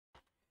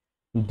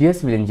Dear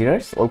civil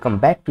engineers, welcome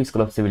back to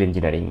School of Civil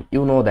Engineering.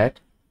 You know that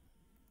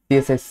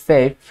CSI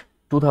SAFE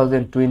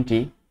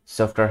 2020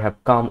 software have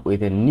come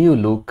with a new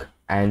look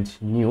and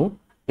new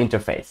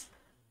interface.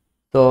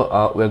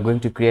 So we're going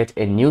to create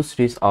a new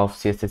series of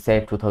CSI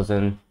SAFE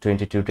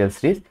 2020 tutorial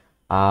series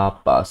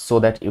so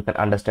that you can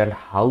understand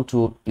how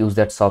to use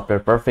that software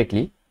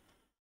perfectly.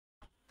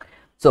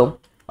 So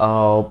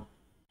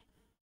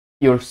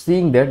you're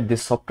seeing that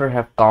this software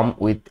have come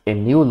with a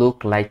new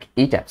look like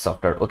ETAP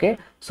software. Okay,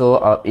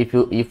 so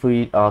if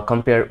we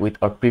compare with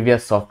our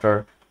previous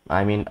software,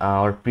 I mean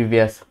our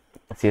previous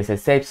CSI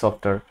SAFE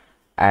software,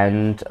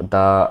 and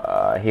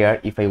the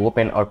here if I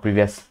open our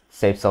previous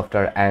SAFE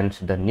software and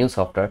the new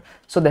software,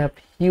 so they have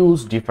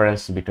huge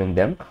difference between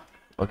them.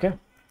 Okay,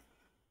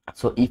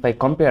 so if I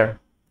compare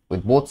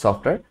with both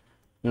software,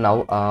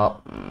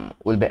 now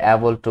we'll be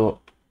able to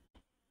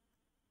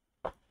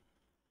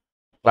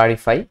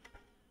clarify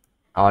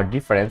our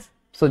difference.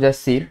 So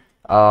just see,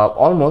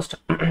 almost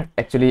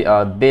actually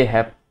they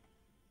have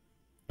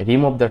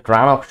removed the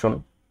run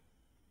option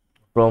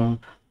from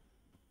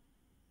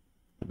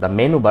the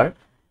menu bar,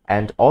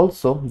 and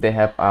also they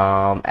have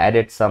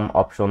added some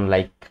option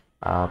like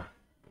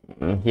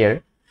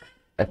here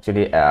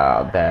actually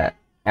the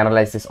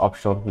analysis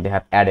option they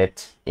have added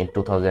in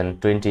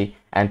 2020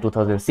 and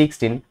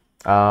 2016.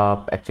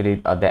 Actually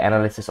the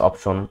analysis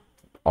option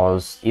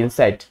was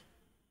inside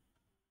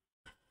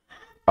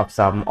of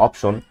some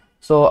option.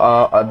 So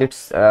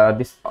this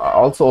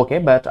also okay,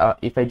 but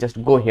if I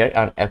just go here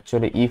and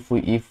actually if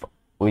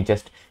we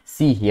just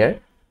see here,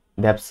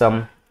 they have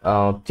some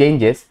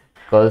changes,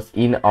 because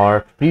in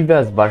our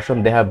previous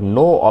version they have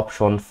no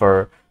option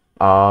for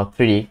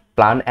 3D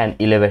plan and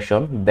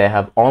elevation. They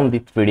have only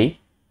 3D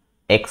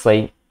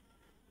XY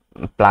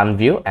plan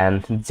view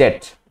and Z,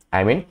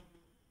 I mean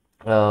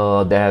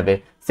they have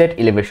a set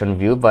elevation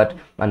view, but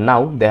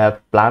now they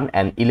have plan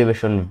and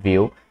elevation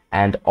view,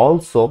 and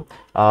also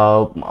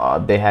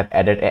they have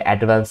added an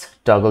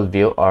advanced toggle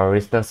view or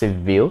responsive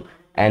view,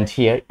 and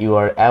here you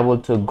are able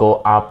to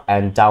go up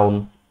and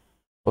down,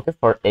 okay,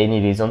 for any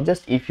reason.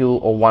 Just if you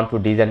want to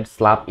design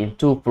slab in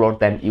 2 floors,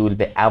 then you will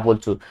be able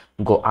to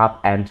go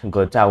up and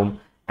go down.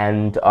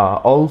 And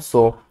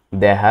also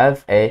they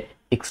have a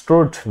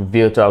extrude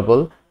view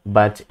toggle,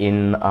 but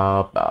in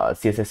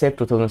CSI SAFE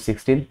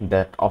 2016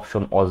 that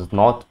option was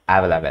not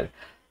available.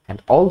 And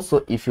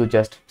also if you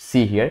just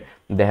see here,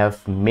 they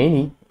have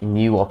many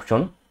new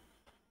option.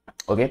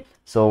 Okay,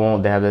 so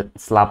they have a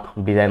slab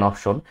design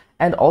option,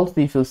 and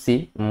also if you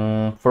see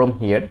from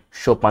here,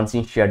 show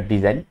punching shear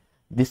design,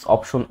 this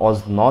option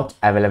was not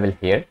available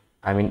here.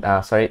 I mean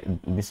sorry,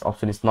 this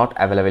option is not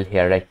available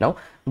here right now,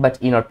 but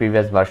in our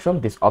previous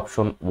version this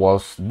option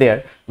was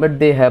there, but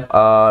they have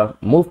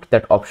moved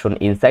that option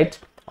inside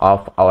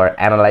of our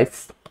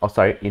analyze, or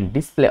sorry, in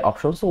display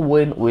option. So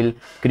when we'll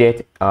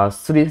create a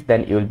series,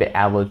 then you will be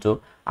able to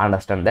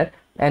understand that.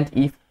 And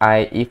if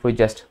we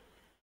just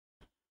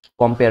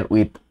compare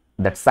with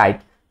that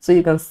site, so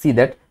you can see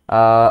that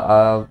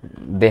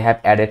they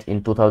have added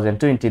in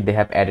 2020, they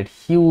have added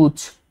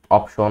huge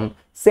option,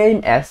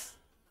 same as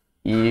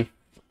if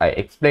I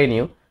explain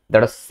you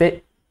that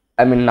say,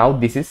 I mean now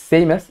this is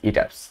same as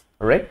ETAPs,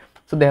 right?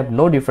 So they have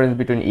no difference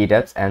between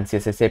ETAPs and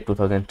CSI SAFE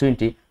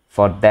 2020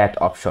 for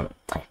that option.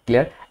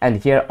 Clear?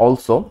 And here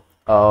also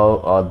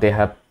they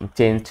have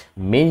changed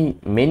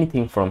many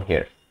things from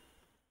here.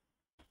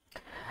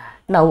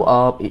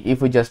 Now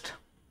if we just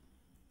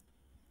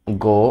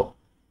go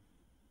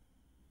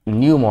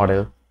new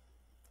model,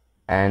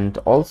 and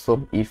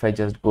also if I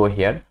just go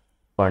here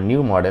for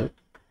new model,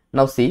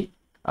 now see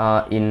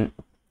in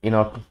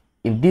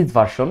this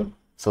version,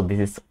 so this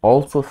is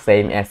also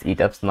same as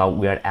ETAPs. Now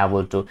we are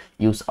able to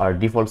use our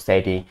default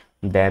setting,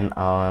 then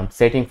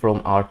setting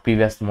from our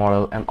previous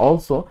model, and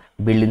also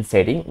built-in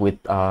setting with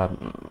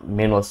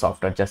manual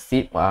software. Just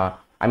see I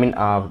mean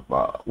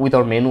with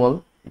our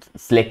manual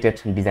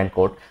selected design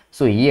code.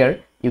 So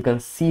here you can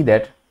see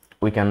that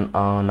we can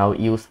now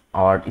use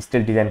our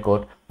steel design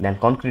code, then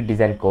concrete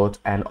design code,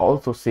 and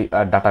also see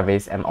a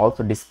database and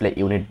also display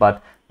unit.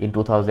 But in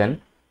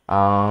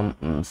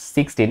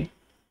 2016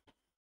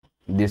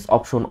 this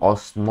option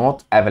was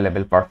not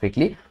available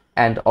perfectly.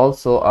 And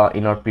also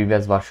in our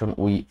previous version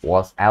we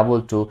was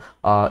able to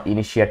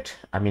initiate,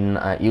 I mean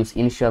use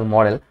initial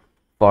model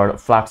for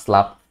flat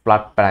slab,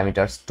 flat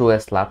parameters,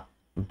 2S slab,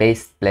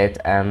 base plate,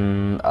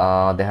 and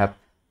they have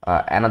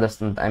another,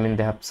 I mean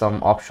they have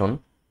some option.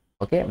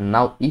 Okay,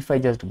 now if I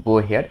just go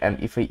here and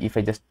if I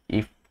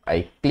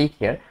click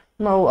here,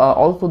 now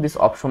also this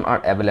option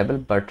are available,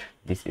 but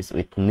this is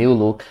with new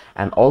look.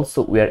 And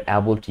also we are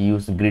able to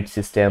use grid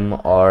system,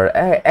 or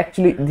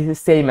actually this is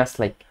same as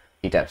like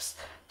ETAPs.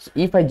 So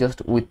if I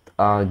just with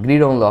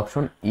grid only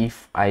option,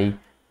 if I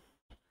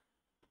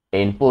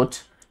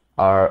input,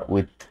 or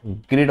with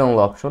grid only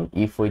option,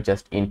 if we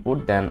just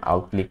input, then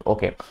I'll click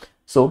OK.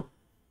 So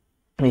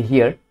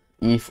here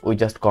if we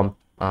just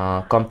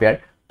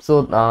compare,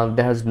 so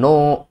there has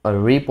no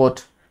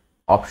report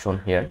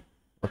option here.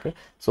 Okay,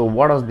 so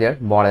what was there?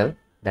 Model,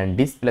 then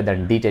display,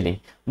 then detailing.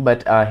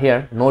 But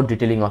here no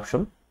detailing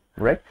option,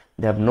 right?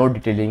 They have no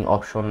detailing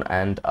option,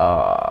 and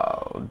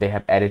they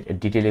have added a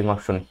detailing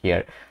option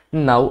here.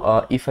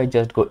 Now if I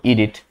just go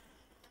edit,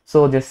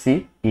 so just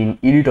see in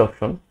edit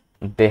option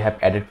they have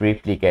added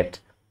replicate,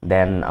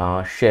 then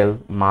shell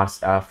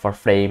mask for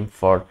frame,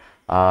 for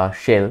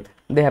shell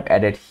they have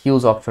added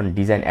huge option,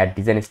 design, add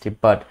design step.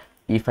 But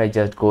if I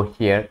just go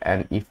here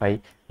and if I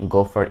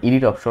go for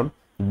edit option,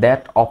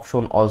 that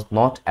option was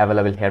not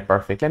available here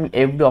perfectly. I mean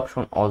every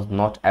option was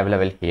not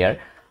available here.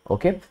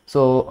 Okay,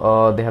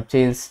 so they have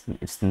changed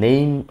its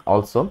name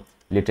also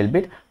little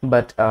bit,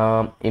 but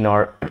in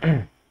our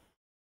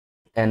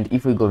and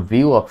if we go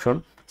view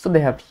option, so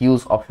they have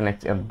huge option.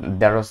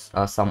 There is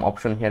some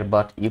option here,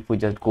 but if we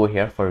just go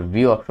here for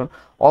view option,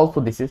 also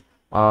this is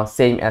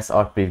same as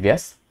our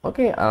previous.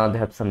 Okay, they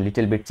have some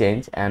little bit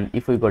change. And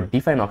if we go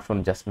define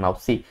option, just now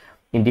see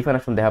in define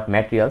option they have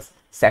materials,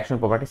 section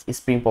properties,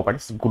 spring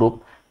properties,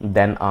 group,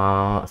 then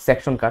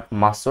section cut,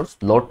 mask source,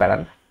 load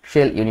pattern,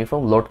 shell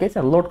uniform, load case,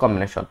 and load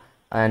combination.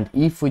 And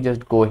if we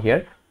just go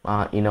here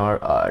in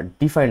our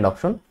defined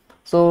option,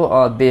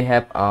 so they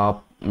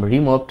have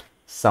removed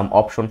some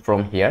option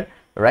from here,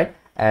 right?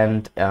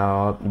 And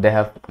they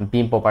have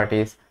beam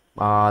properties,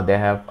 they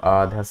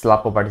have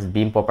slab properties,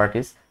 beam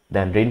properties,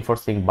 then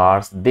reinforcing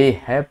bars. They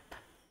have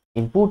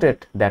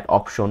inputted that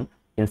option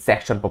in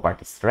section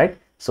properties, right?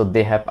 So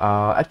they have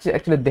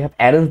actually they have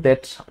arranged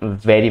that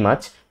very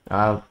much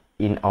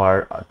in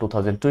our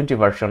 2020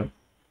 version.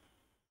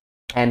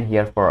 And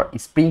here for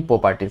spring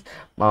properties,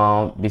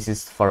 this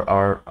is for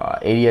our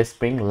area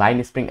spring,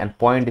 line spring, and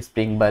point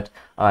spring. But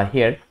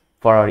here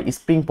for our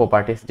spring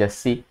properties, just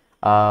see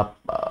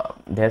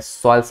there's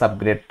soil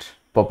subgrade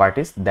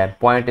properties, then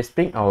point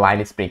spring and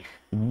line spring.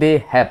 They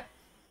have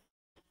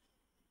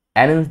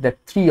arranged the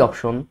three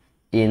options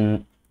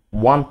in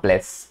one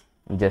place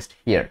just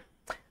here.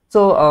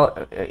 So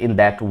in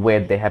that way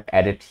they have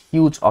added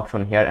huge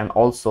option here. And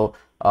also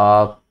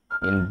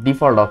in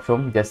default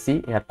option, just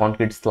see here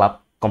concrete slab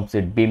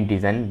composite beam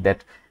design,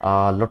 that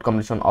load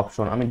combination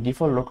option, I mean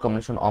default load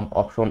combination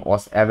option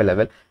was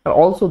available, and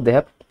also they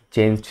have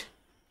changed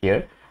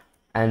here.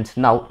 And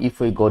now if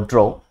we go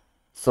draw,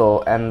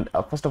 so and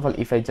first of all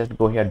if I just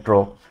go here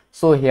draw,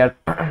 so here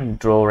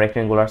draw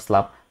rectangular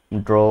slab,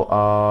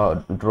 draw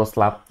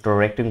slab, draw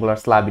rectangular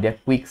slab area,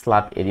 quick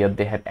slab area.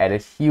 They have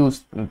added huge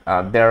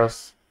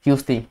there's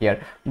huge thing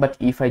here. But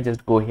if I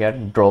just go here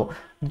draw,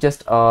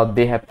 just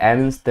they have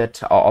arranged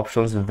that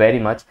options very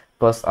much,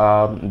 because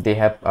they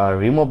have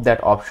removed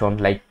that option,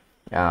 like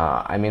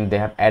I mean they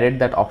have added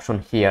that option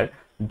here.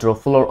 Draw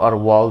floor or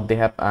wall, they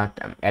have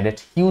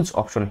added huge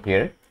option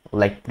here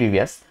like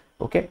previous.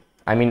 Okay,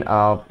 I mean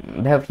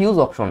they have huge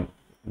option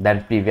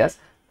than previous.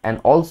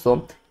 And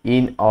also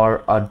in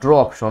our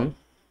draw option,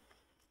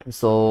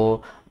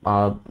 so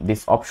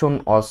this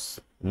option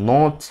was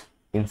not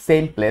in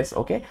same place.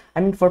 Okay,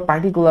 I mean for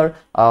particular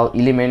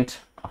element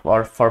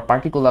or for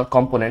particular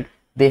component,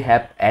 they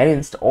have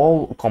arranged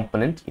all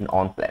component in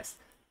one place.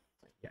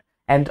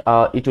 And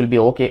it will be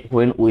okay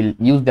when we'll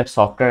use that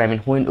software. I mean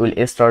when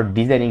we'll start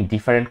designing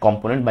different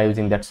component by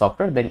using that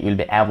software, then you'll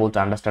be able to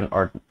understand,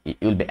 or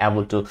you'll be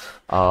able to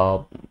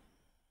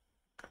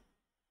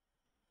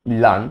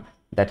learn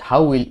that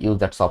how we'll use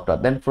that software.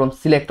 Then from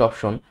select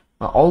option,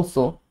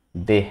 also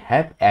they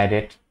have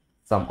added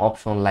some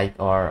option like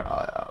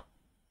our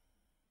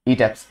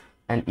tabs.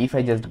 And if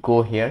I just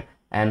go here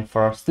and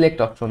for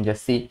select option,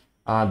 just see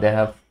they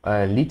have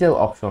a little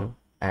option,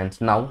 and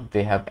now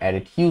they have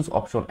added huge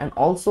option. And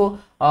also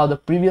the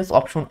previous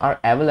option are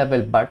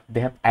available, but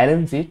they have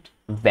arranged it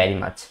very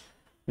much.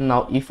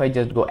 Now if I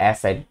just go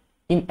assign,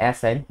 in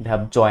assign they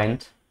have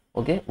joint.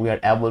 Okay, we are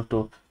able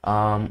to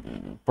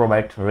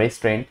provide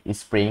restraint,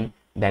 spring,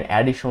 then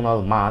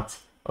additional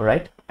mass, all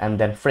right, and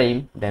then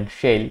frame, then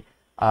shell,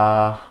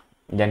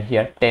 then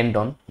here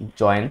tendon,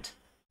 joint.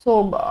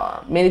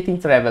 So many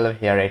things are available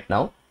here right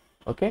now.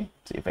 Okay,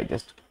 so if I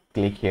just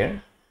click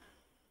here,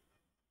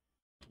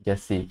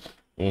 just see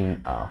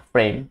in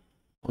frame,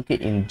 okay,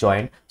 in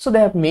joint. So they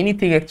have many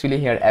things actually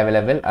here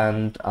available.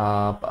 And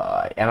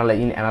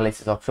in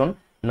analysis option,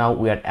 now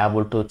we are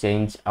able to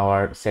change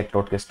our set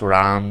load case to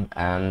run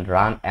and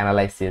run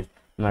analysis.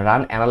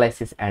 Run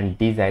analysis and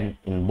design,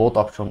 in both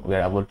options we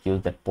are able to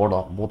use that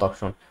both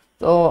options.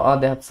 So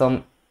they have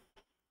some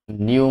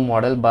new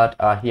model, but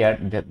here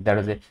there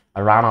is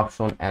a run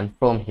option. And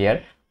from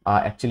here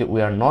actually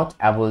we are not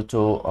able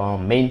to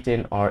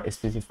maintain or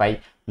specify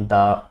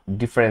the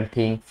different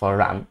thing for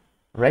run,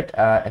 right?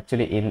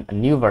 Actually in a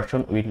new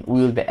version we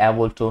will be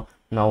able to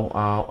now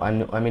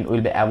I mean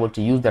we'll be able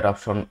to use that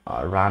option,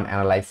 run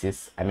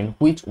analysis. I mean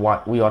which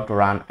one we want to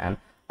run and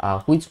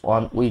which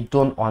one we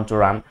don't want to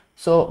run.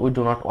 So we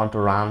do not want to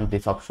run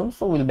this option,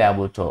 so we'll be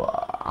able to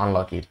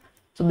unlock it.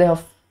 So they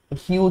have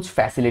huge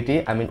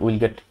facility. I mean we'll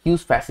get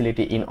huge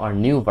facility in our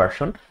new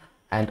version.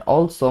 And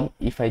also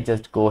if I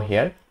just go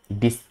here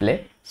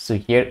display, so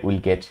here we'll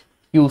get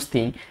huge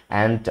thing.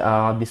 And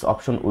this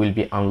option will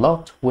be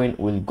unlocked when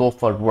we'll go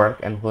for work,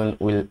 and when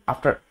we'll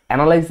after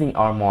analyzing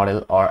our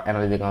model or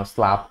analyzing our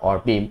slab or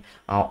beam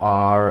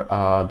or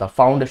the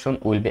foundation,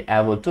 we'll be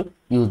able to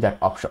use that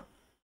option.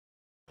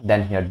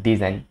 then here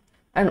design,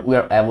 and we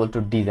are able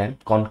to design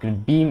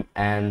concrete beam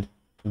and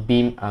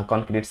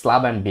concrete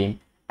slab and beam,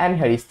 and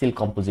here is still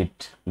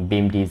composite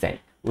beam design.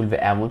 We'll be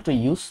able to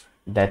use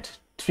that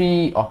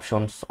 3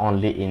 options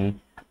only in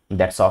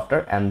that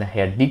software. And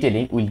here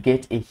detailing will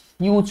get a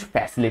huge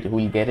facility,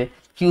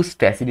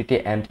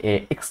 and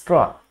a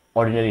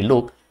extraordinary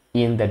look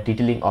in the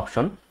detailing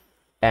option.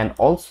 And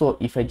also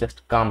if I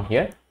just come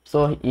here,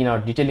 so in our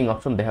detailing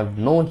option they have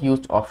no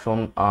huge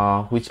option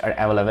which are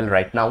available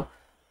right now.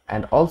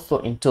 And also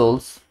in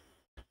tools,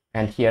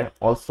 and here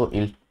also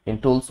in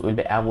tools we'll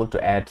be able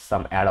to add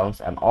some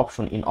add-ons and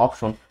option. In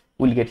option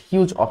we'll get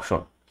huge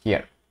option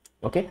here.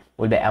 Okay,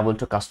 we'll be able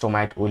to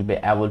customize,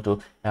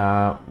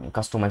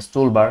 customize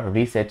toolbar,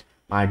 reset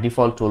my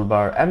default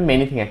toolbar, and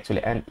many things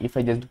actually. And if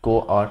I just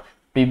go our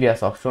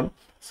previous option,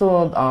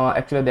 so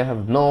actually they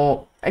have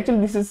no, actually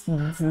this is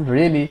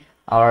really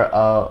our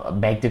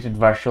backdated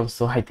version,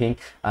 so I think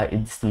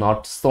it's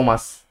not so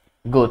much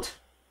good,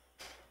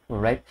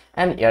 right?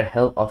 And your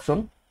help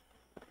option,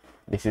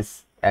 this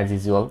is as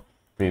usual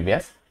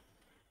previous,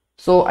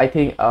 so I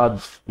think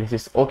this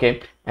is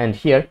okay. And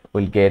here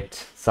we'll get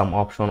some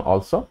option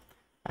also,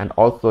 and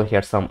also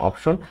here some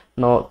option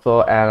now.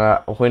 So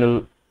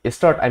when we'll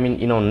start, I mean,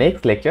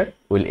 next lecture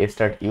we'll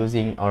start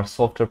using our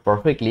software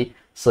perfectly.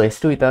 So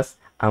stay with us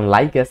and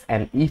like us,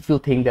 and if you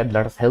think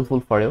that is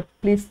helpful for you,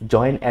 please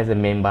join as a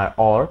member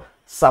or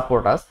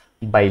support us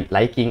by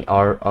liking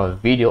our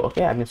video.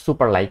 Okay, I mean,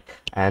 super like.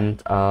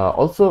 And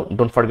also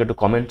don't forget to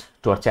comment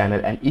to our channel,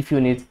 and if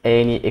you need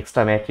any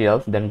extra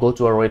materials, then go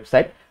to our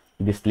website.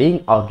 This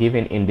link are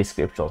given in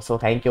description. So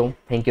thank you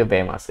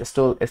very much.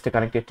 Stay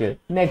connected till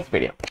next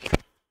video.